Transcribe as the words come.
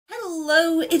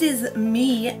Hello, it is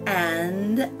me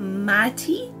and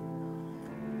Matty,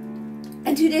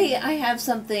 and today I have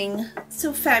something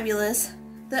so fabulous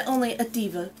that only a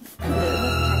diva could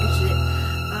have packaged it.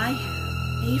 I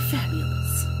have a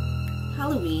fabulous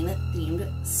Halloween themed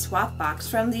swap box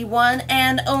from the one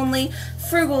and only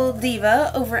Frugal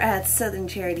Diva over at Southern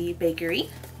Charity Bakery.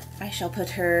 I shall put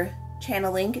her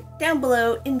channel link down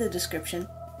below in the description.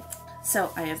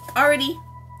 So I have already,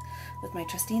 with my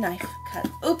trusty knife, cut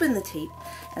open the tape,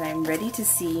 and I'm ready to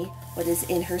see what is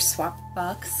in her swap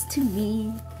box to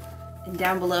me. And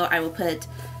down below I will put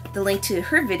the link to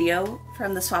her video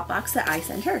from the swap box that I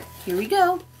sent her. Here we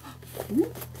go.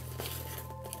 Ooh,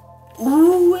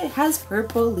 Ooh, it has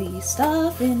purpley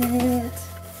stuff in it.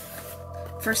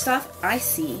 First off, I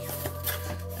see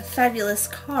a fabulous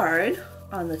card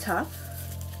on the top.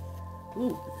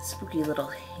 Ooh, with a spooky little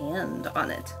hand on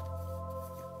it.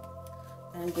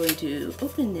 I'm going to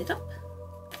open it up.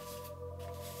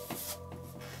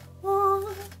 Aww.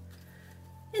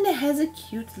 And it has a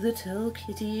cute little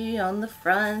kitty on the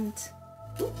front.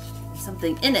 Ooh, there's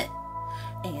something in it.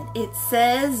 And it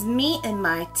says, "Me and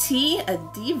my tea, a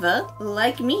diva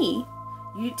like me.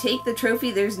 You take the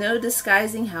trophy, there's no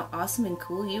disguising how awesome and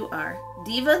cool you are.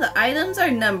 Diva, the items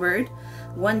are numbered.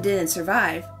 One didn't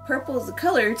survive. Purple's the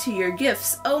color to your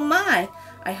gifts. Oh my!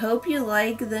 I hope you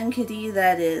like them, kitty,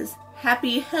 that is.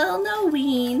 Happy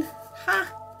Halloween!" Ha!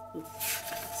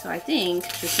 So I think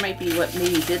this might be what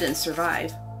maybe didn't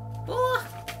survive. Oh,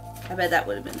 I bet that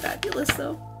would have been fabulous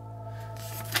though.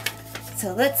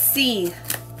 So let's see.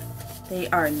 They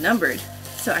are numbered.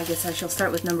 So I guess I shall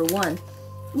start with number 1.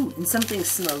 Ooh, and something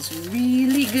smells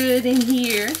really good in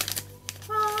here.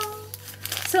 Oh.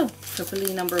 So,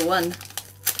 hopefully number 1.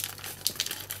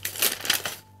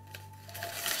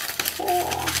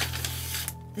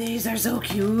 These are so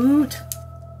cute.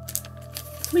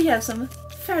 We have some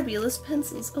fabulous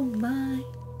pencils. Oh my.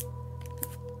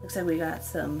 Looks like we got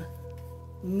some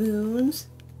moons,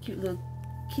 cute little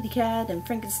kitty cat and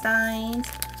Frankensteins,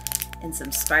 and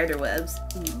some spider webs.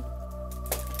 Ooh.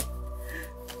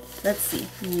 Let's see.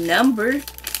 Number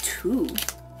 2.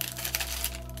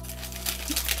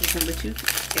 Here's number 2.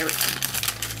 There we go.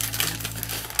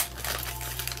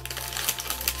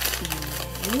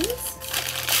 Yes.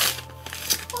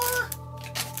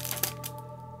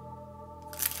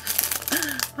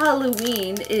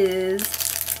 Halloween is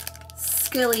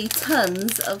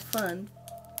skeletons of fun.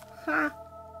 Ha!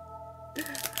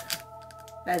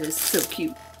 That is so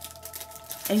cute.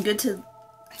 And good to,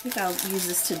 I think I'll use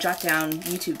this to jot down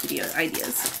YouTube video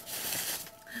ideas.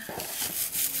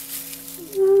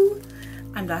 Woo.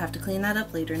 I'm gonna have to clean that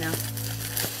up later now.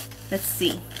 Let's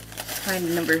see.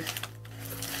 Find number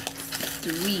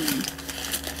 3.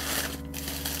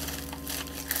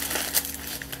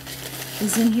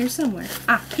 Is in here somewhere.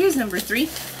 Ah, here's number 3.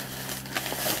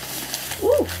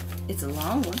 Ooh, it's a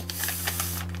long one.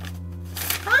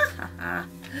 Ha ha ha.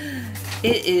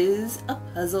 It is a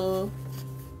puzzle.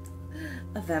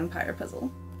 A vampire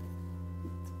puzzle.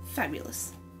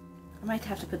 Fabulous. I might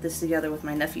have to put this together with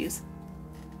my nephews.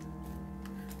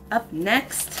 Up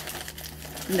next,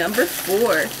 number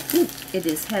 4. Ooh, it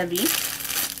is heavy.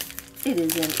 It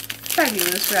is in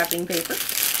fabulous wrapping paper.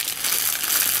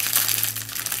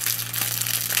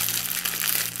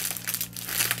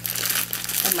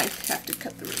 I might have to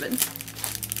cut the ribbon.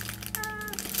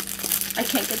 I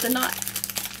can't get the knot.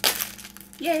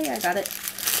 Yay, I got it.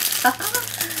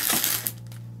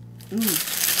 Ooh.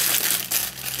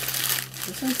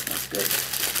 This one smells good.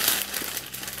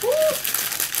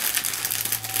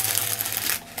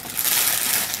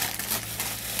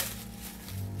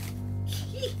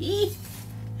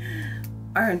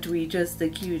 Aren't we just the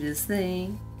cutest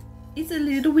thing? It's a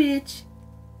little witch.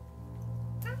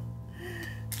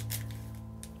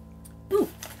 Ooh,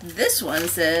 this one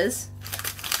says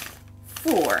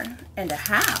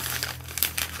 4.5.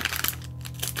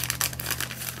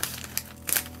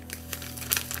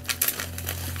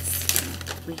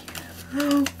 We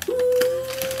have,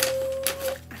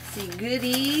 I see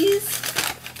goodies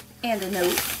and a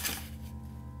note.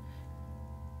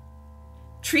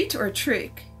 Treat or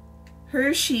trick?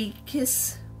 Hershey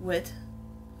kiss with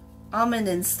almond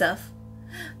and stuff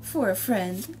for a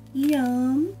friend.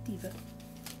 Yum, diva.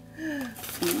 Ooh.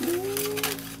 Ooh.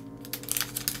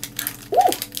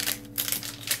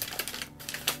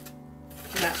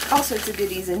 We got all sorts of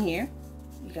goodies in here.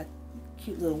 You got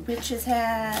cute little witch's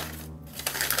hat.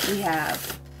 We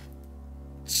have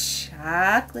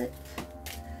chocolate.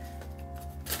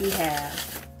 We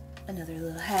have another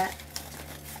little hat.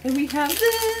 And we have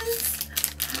this.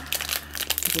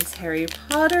 It is Harry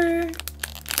Potter.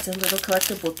 It's a little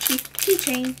collectible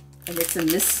keychain. And it's a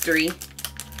mystery.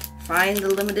 Find the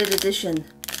limited edition.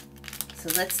 So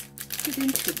let's get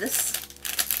into this,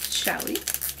 shall we?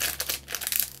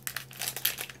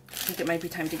 I think it might be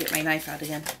time to get my knife out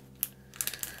again.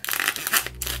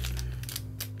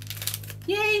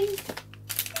 Yay!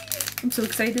 I'm so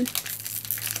excited.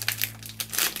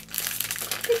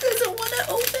 It doesn't want to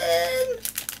open!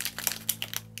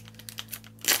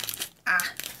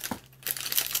 Ah.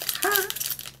 Ha!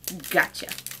 Gotcha.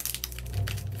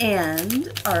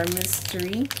 And our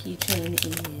mystery keychain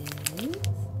is...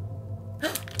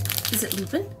 Is it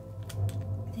Lupin?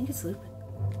 I think it's Lupin.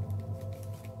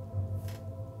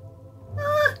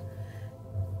 Ah!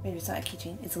 Maybe it's not a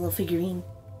keychain. It's a little figurine.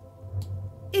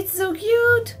 It's so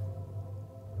cute!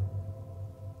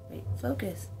 Wait,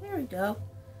 focus. There we go.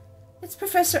 It's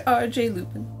Professor R.J.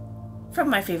 Lupin. From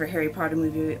my favorite Harry Potter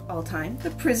movie of all time,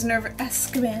 The Prisoner of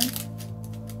Azkaban.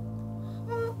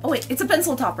 Oh wait, it's a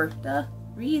pencil topper. Duh.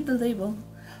 Read the label.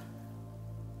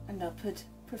 I'm gonna put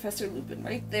Professor Lupin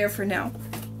right there for now.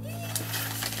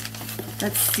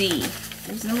 Let's see.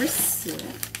 There's number 6.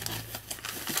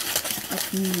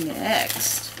 Up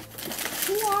next.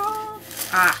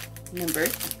 Ah, number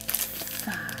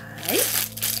 5.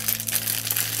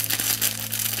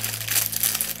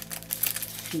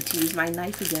 Need to use my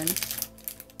knife again.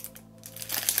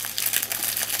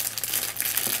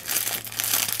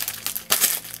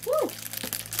 Woo!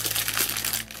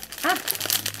 Ah,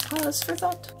 pause for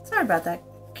thought. Sorry about that.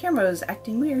 Camera is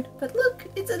acting weird, but look,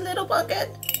 it's a little bucket.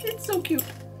 It's so cute.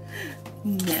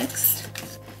 Next,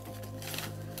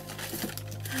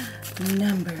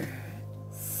 number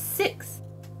 6.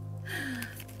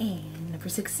 And number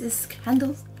 6 is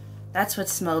candles. That's what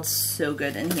smelled so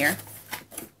good in here.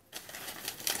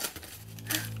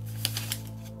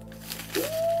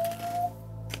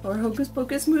 For Hocus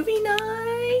Pocus movie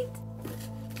night.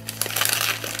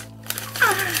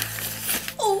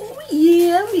 Oh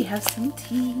yeah, we have some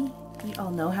tea. We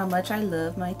all know how much I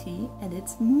love my tea, and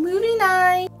it's movie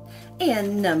night.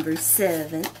 And number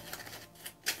 7.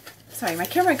 Sorry, my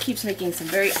camera keeps making some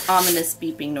very ominous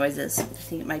beeping noises. I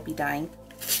think it might be dying.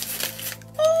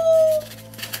 Oh,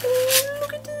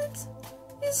 look at this.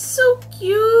 It's so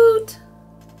cute.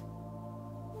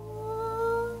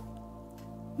 Oh.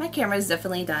 My camera is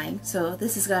definitely dying, so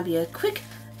this is going to be a quick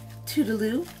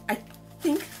toodaloo. I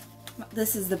think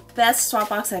this is the best swap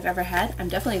box I've ever had. I'm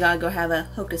definitely going to go have a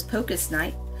Hocus Pocus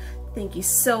night. Thank you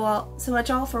so much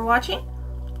all for watching.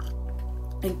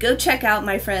 And go check out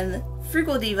my friend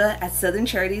Frugal Diva at Southern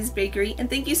Charities Bakery. And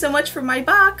thank you so much for my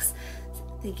box.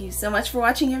 Thank you so much for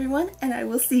watching, everyone. And I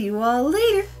will see you all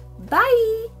later.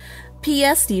 Bye!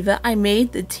 P.S. Diva, I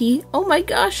made the tea. Oh my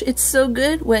gosh, it's so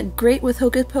good. Went great with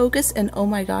Hocus Pocus. And oh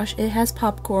my gosh, it has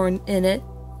popcorn in it.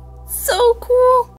 So cool!